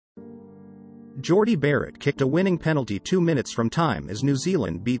Jordie Barrett kicked a winning penalty 2 minutes from time as New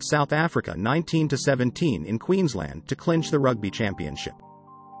Zealand beat South Africa 19-17 in Queensland to clinch the Rugby Championship.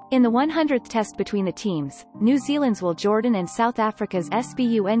 In the 100th test between the teams, New Zealand's Will Jordan and South Africa's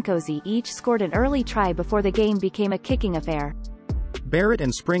SBU Nkosi each scored an early try before the game became a kicking affair. Barrett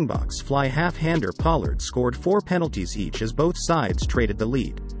and Springboks fly half-hander Pollard scored 4 penalties each as both sides traded the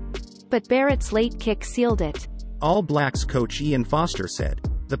lead. But Barrett's late kick sealed it. All Blacks coach Ian Foster said,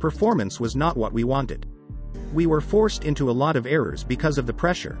 "The performance was not what we wanted. We were forced into a lot of errors because of the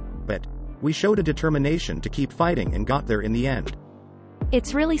pressure, but we showed a determination to keep fighting and got there in the end."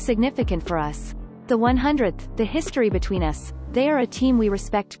 It's really significant for us. The 100th, the history between us, they are a team we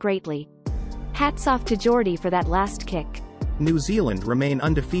respect greatly. Hats off to Jordie for that last kick. New Zealand remain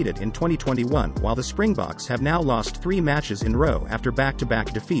undefeated in 2021 while the Springboks have now lost 3 matches in a row after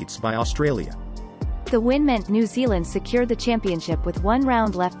back-to-back defeats by Australia. The win meant New Zealand secured the championship with 1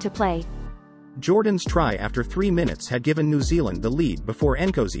 round left to play. Jordan's try after 3 minutes had given New Zealand the lead before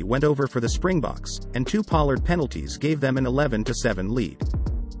Nkosi went over for the Springboks, and 2 Pollard penalties gave them an 11-7 lead.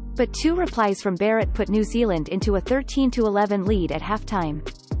 But 2 replies from Barrett put New Zealand into a 13-11 lead at halftime.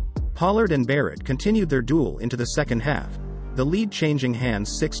 Pollard and Barrett continued their duel into the second half, the lead changing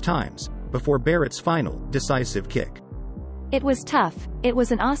hands 6 times, before Barrett's final, decisive kick. "It was tough, it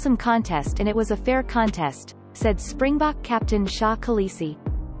was an awesome contest and it was a fair contest," said Springbok captain Shah Khaleesi.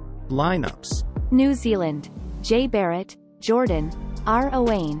 Lineups: New Zealand: J. Barrett, Jordan, R.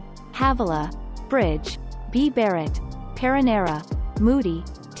 Owain, Havilah, Bridge, B. Barrett, Perenara, Moody,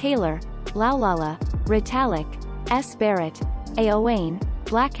 Taylor, Laulala, Ritalik, S. Barrett, A. Owain,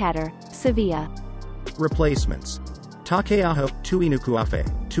 Blackadder, Sevilla. Replacements: Takeaho Tuinukuafe,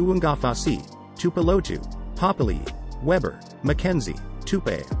 Tuungafasi, Tupelotu, Papali, Weber, Mackenzie,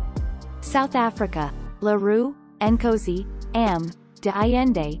 Tupe. South Africa: LaRue, Nkosi, Am, De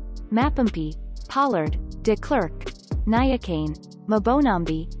Allende, Mapimpi, Pollard, De Klerk, Nyakane,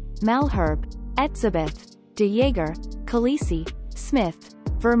 Mabonambi, Malherbe, Etzebeth, De Jager, Khaleesi, Smith,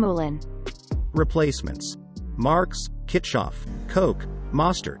 Vermeulen. Replacements: Marks, Kitshoff, Koch,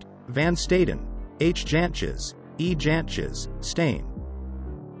 Mostert, Van Staden, H. Jantjes, E. Jantjes, Stain.